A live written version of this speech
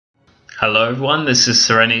Hello everyone, this is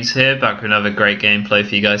Serenes here, back with another great gameplay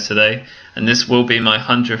for you guys today. And this will be my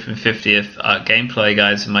 150th gameplay,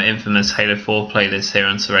 guys, in my infamous Halo 4 playlist here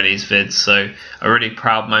on Serenes Vids. So a really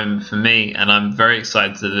proud moment for me, and I'm very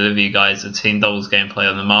excited to deliver you guys a Team Doubles gameplay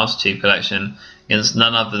on the Master Chief Collection against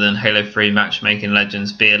none other than Halo 3 matchmaking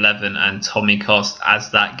legends B11 and Tommy Kost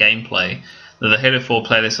as that gameplay. Now, the Halo 4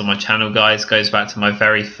 playlist on my channel, guys, goes back to my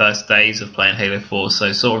very first days of playing Halo 4,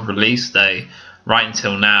 so sort of release day right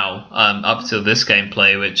until now, up till this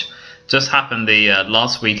gameplay, which just happened the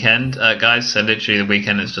last weekend, guys, so literally the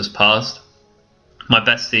weekend has just passed. My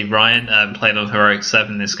bestie Ryan played on Heroic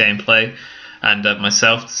 7 this gameplay, and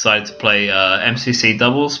myself decided to play MCC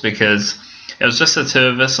doubles because it was just the two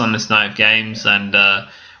of us on this night of games, and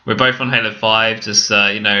we're both on Halo 5, just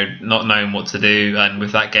not knowing what to do, and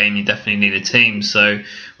with that game you definitely need a team. So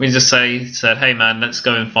we just said, hey man, let's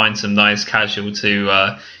go and find some nice casual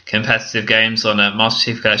to competitive games on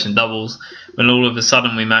Master Chief Collection doubles. When all of a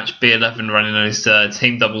sudden we matched B11 running those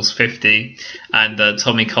Team Doubles 50 and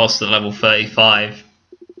Tommy Kost at level 35.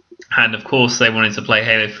 And of course they wanted to play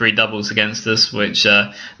Halo 3 doubles against us, which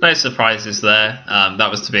no surprises there, that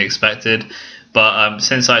was to be expected. But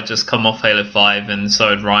since I'd just come off Halo 5 and so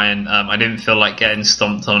had Ryan, I didn't feel like getting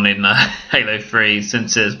stomped on in Halo 3,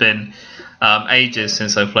 since it's been ages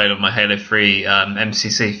since I played on my Halo 3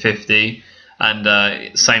 MCC 50,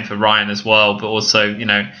 and same for Ryan as well. But also,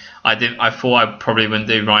 I thought I probably wouldn't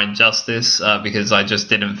do Ryan justice because I just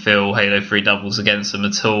didn't feel Halo 3 doubles against them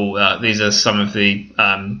at all. These are some of the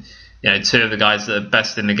two of the guys that are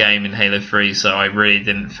best in the game in Halo 3, so I really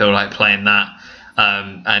didn't feel like playing that.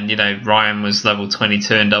 Ryan was level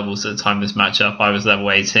 22 in doubles at the time of this matchup. I was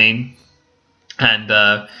level 18, and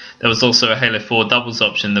there was also a Halo 4 doubles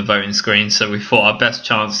option in the voting screen, so we thought our best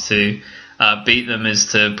chance to beat them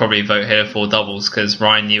is to probably vote Halo 4 doubles, because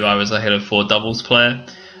Ryan knew I was a Halo 4 doubles player,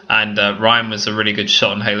 and Ryan was a really good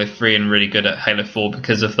shot on Halo 3 and really good at Halo 4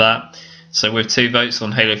 because of that. So with 2 votes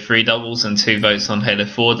on Halo 3 doubles and 2 votes on Halo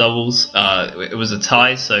 4 doubles, it was a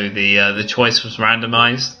tie, so the choice was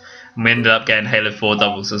randomized. And we ended up getting Halo 4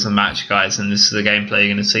 doubles as a match, guys, and this is the gameplay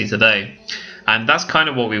you're going to see today. And that's kind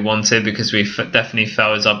of what we wanted, because we definitely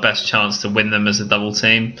felt it was our best chance to win them as a double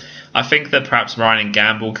team. I think that perhaps Ryan and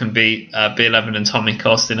Gamble can beat B11 and Tommy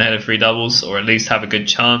Kost in Halo 3 doubles, or at least have a good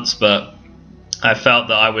chance, but I felt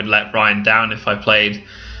that I would let Ryan down if I played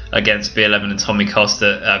against B11 and Tommy Kost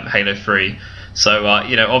at Halo 3. So,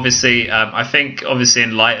 obviously, I think,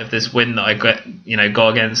 in light of this win that I got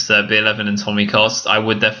against B11 and Tommy Kost, I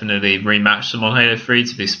would definitely rematch them on Halo 3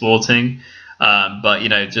 to be sporting. But,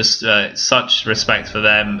 such respect for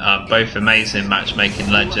them, both amazing matchmaking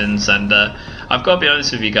legends. And I've got to be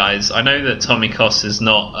honest with you guys, I know that Tommy Kost is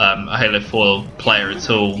not a Halo 4 player at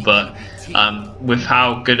all, but with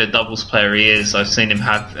how good a doubles player he is, I've seen him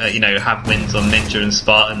have wins on Ninja and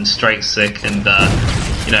Spartan, Straight Sick, and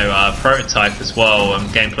Prototype as well,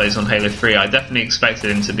 gameplays on Halo 3. I definitely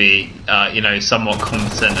expected him to be, somewhat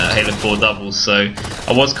competent at Halo 4 doubles, so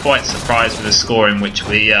I was quite surprised with the score in which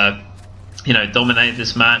we, dominated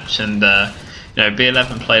this match. And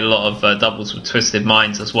B11 played a lot of doubles with Twisted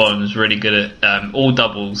Minds as well, and was really good at all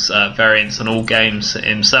doubles variants on all games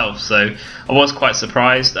himself, so I was quite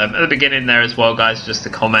surprised. At the beginning there as well, guys, just to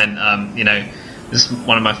comment, this is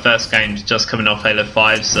one of my first games just coming off Halo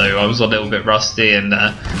 5, so I was a little bit rusty, and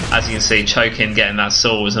as you can see, choking, getting that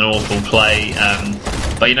saw was an awful play.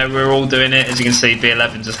 But we were all doing it. As you can see,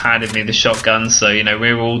 B11 just handed me the shotgun, so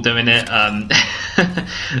we were all doing it.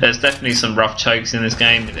 There's definitely some rough chokes in this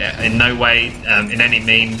game. In no way, in any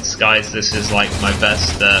means, guys, this is like my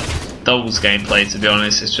best doubles gameplay, to be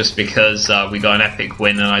honest. It's just because we got an epic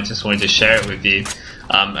win, and I just wanted to share it with you.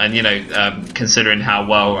 Considering how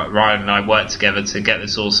well Ryan and I worked together to get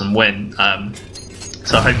this awesome win.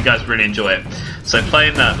 So I hope you guys really enjoy it. So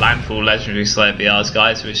playing Landfall Legendary Slayer BRs,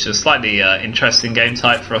 guys, which is a slightly interesting game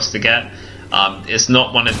type for us to get. It's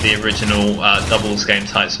not one of the original doubles game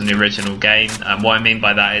types from the original game. What I mean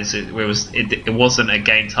by that is it wasn't a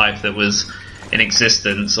game type that was in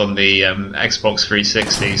existence on the Xbox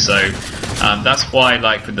 360, so that's why,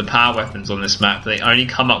 like with the power weapons on this map, they only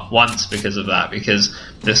come up once because of that, because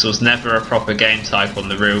this was never a proper game type on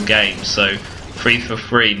the real game. So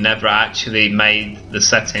 343 never actually made the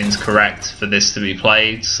settings correct for this to be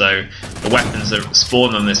played, so the weapons that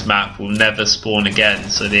spawn on this map will never spawn again.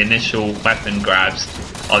 So the initial weapon grabs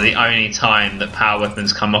are the only time that power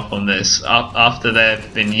weapons come up on this. After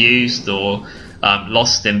they've been used or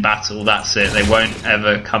lost in battle, that's it. They won't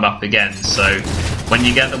ever come up again. So when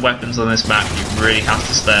you get the weapons on this map, you really have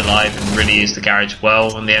to stay alive and really use the garage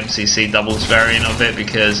well on the MCC doubles variant of it,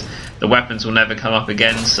 because the weapons will never come up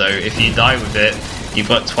again. So if you die with it, you've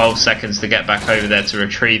got 12 seconds to get back over there to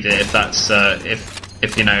retrieve it. If that's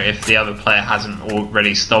if you know, if the other player hasn't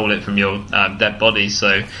already stole it from your dead body.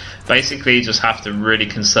 So basically, you just have to really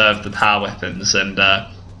conserve the power weapons. And at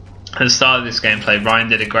the start of this gameplay, Ryan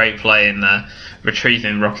did a great play in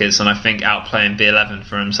retrieving rockets, and I think outplaying B11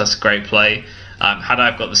 for him. So that's a great play. Had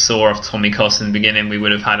I got the saw off Tommy Kost in the beginning, we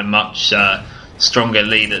would have had a much stronger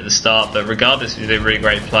lead at the start. But regardless, we did a really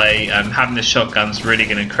great play. Having the shotgun's really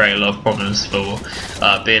going to create a lot of problems for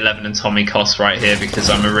B11 and Tommy Kost right here, because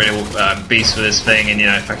I'm a real beast for this thing, and you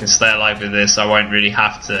know, if I can stay alive with this, I won't really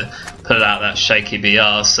have to pull out that shaky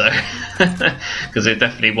BR. So because it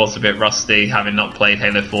definitely was a bit rusty, having not played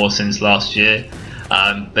Halo 4 since last year.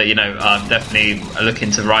 But you know, I'm definitely looking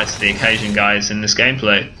to rise to the occasion, guys, in this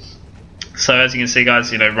gameplay. So as you can see,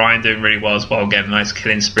 guys, you know, Ryan doing really well as well, getting a nice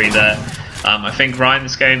killing spree there. I think Ryan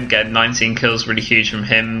this game, getting 19 kills, really huge from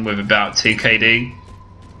him with about 2 KD.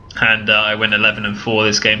 And I went 11 and 4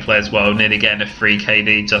 this gameplay as well, nearly getting a 3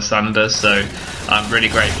 KD just under. So really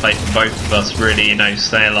great play from both of us, really, you know,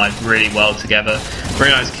 staying alive really well together.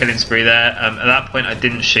 Really nice killing spree there. At that point, I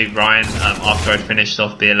didn't shoot Ryan after I finished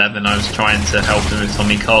off B11. I was trying to help him with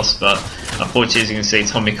Tommy Kost, but unfortunately, as you can see,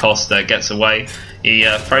 Tommy Kost gets away. He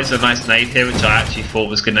throws a nice nade here, which I actually thought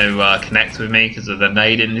was going to connect with me because of the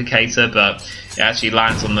nade indicator, but it actually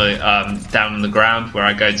lands on the down on the ground where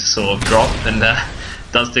I go to sort of drop, and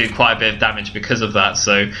does do quite a bit of damage because of that.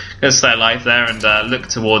 So I'm going to stay alive there and look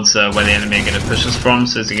towards where the enemy are going to push us from.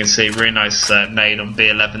 So as you can see, really nice nade on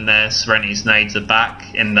B11 there. Serenity's nades are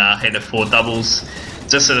back in Halo 4 doubles.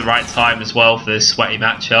 Just at the right time as well for this sweaty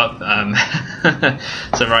matchup.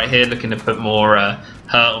 So right here, looking to put more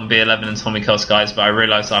hurt on B11 and Tommy Kost, guys, but I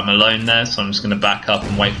realise I'm alone there, so I'm just going to back up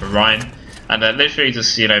and wait for Ryan. And literally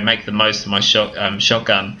just, you know, make the most of my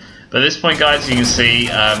shotgun. But at this point, guys, you can see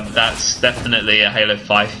that's definitely a Halo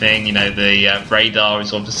 5 thing. You know, the radar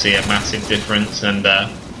is obviously a massive difference, and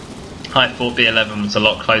I thought B11 was a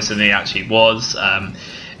lot closer than he actually was.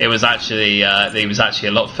 It was actually he was actually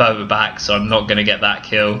a lot further back, so I'm not going to get that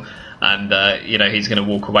kill, and you know, he's going to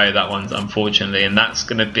walk away with that one, unfortunately, and that's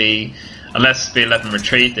going to be, unless B11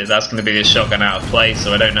 retrieved it, that's going to be the shotgun out of play.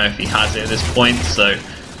 So I don't know if he has it at this point. So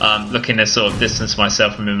looking to sort of distance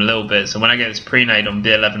myself from him a little bit. So when I get this pre-nade on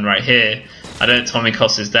B11 right here, I know Tommy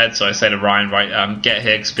Kost is dead, so I say to Ryan, right, get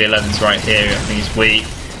here, because B11's right here. I think he's weak.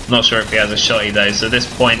 Not sure if he has a shotty though. So at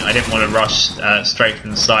this point, I didn't want to rush straight from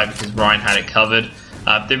the side because Ryan had it covered.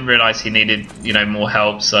 Didn't realise he needed, you know, more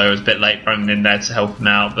help, so I was a bit late running in there to help him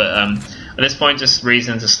out. But at this point, just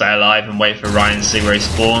reason to stay alive and wait for Ryan to see where he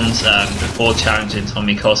spawns before challenging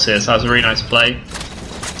Tommy Kost here. So that was a really nice play.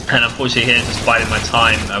 And unfortunately here, just biding my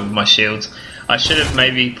time with my shields. I should have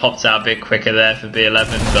maybe popped out a bit quicker there for B11,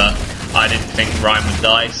 but I didn't think Ryan would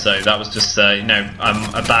die. So that was just, you know,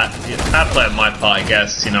 a bad play on my part, I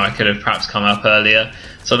guess. You know, I could have perhaps come up earlier.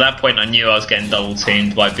 So at that point, I knew I was getting double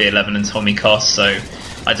teamed by B11 and Tommy Kost. So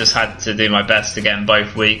I just had to do my best to get them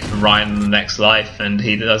both weak for Ryan in the next life. And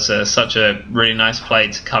he does such a really nice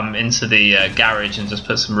play to come into the garage and just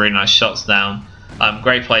put some really nice shots down.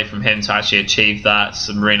 Great play from him to actually achieve that.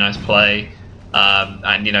 Some really nice play.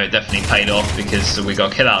 And you know, it definitely paid off because we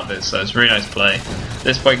got a kill out of it, so it's a really nice play. At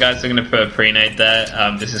this point, guys, I'm going to put a pre-nade there.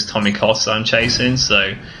 This is Tommy Kost I'm chasing,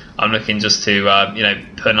 so I'm looking just to you know,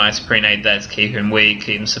 put a nice pre-nade there to keep him weak,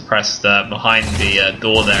 keep him suppressed behind the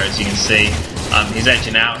door there, as you can see. He's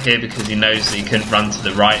edging out here because he knows that he couldn't run to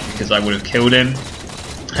the right because I would have killed him,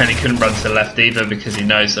 and he couldn't run to the left either because he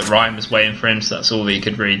knows that Ryan was waiting for him, so that's all that he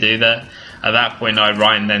could really do there. At that point, I and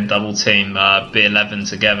Ryan then double team B11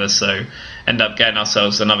 together, so end up getting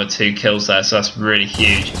ourselves another 2 kills there, so that's really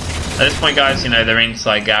huge. At this point, guys, you know, they're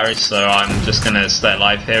inside garage, so I'm just going to stay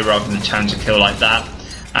alive here rather than challenge a kill like that.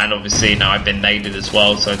 And obviously, you know, I've been naded as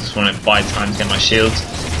well, so I just want to buy time to get my shields.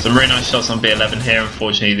 Some really nice shots on B11 here.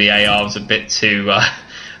 Unfortunately, the AR was a bit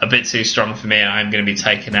too strong for me, and I'm going to be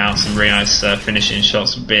taking out some really nice finishing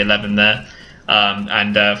shots with B11 there.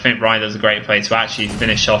 I think Ryan does a great play to actually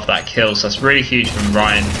finish off that kill, so that's really huge from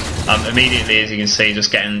Ryan. Immediately, as you can see, just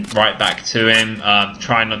getting right back to him,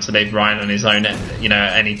 trying not to leave Ryan on his own at, you know,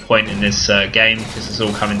 at any point in this game, because it's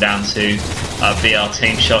all coming down to BR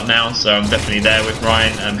team shot now. So I'm definitely there with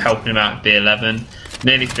Ryan, helping him out at B11.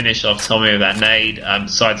 Nearly finished off Tommy with that nade.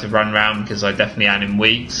 Decided to run around because I definitely had him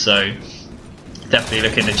weak, so definitely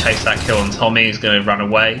looking to chase that kill on Tommy. He's going to run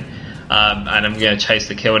away. And I'm going to chase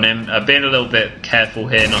the kill on him. Being a little bit careful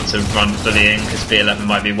here not to run fully in because B11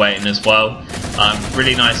 might be waiting as well.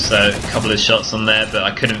 Really nice couple of shots on there, but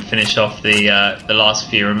I couldn't finish off the last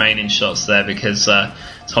few remaining shots there because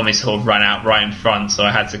Tommy sort of ran out right in front, so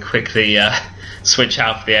I had to quickly switch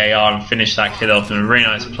out for the AR and finish that kid off in a really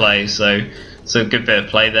nice play. So it's a good bit of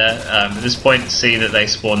play there. At this point, see that they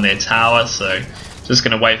spawn near tower, so just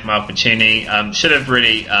going to wait for my opportunity. Should have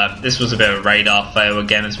really, this was a bit of a radar fail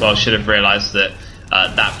again as well. Should have realised that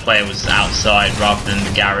that player was outside rather than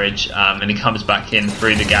the garage, and he comes back in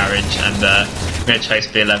through the garage, and I'm going to chase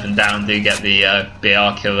B11 down, do get the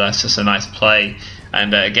BR kill. That's just a nice play.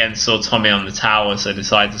 And again, saw Tommy on the tower, so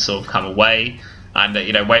decided to sort of come away and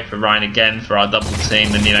wait for Ryan again for our double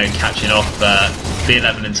team, and catching off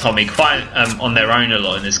B11 and Tommy quite on their own a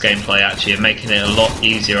lot in this gameplay actually, and making it a lot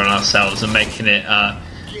easier on ourselves and making it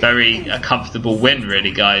very comfortable win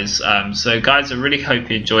really, guys. So guys, I really hope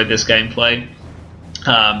you enjoyed this gameplay.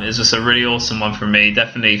 It's just a really awesome one from me,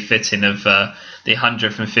 definitely fitting of the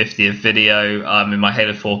 150th video in my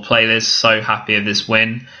Halo 4 playlist. So happy with this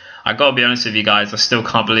win. I gotta be honest with you guys, I still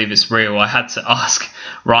can't believe it's real. I had to ask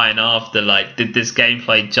Ryan after, like, did this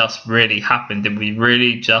gameplay just really happen? Did we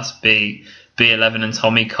really just beat B11 and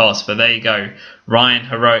Tommy Kost? But there you go, Ryan,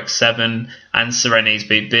 Heroic 7 and Serenes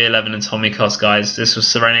beat B11 and Tommy Kost, guys. This was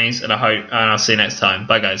Serenes, and I'll see you next time.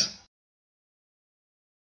 Bye guys.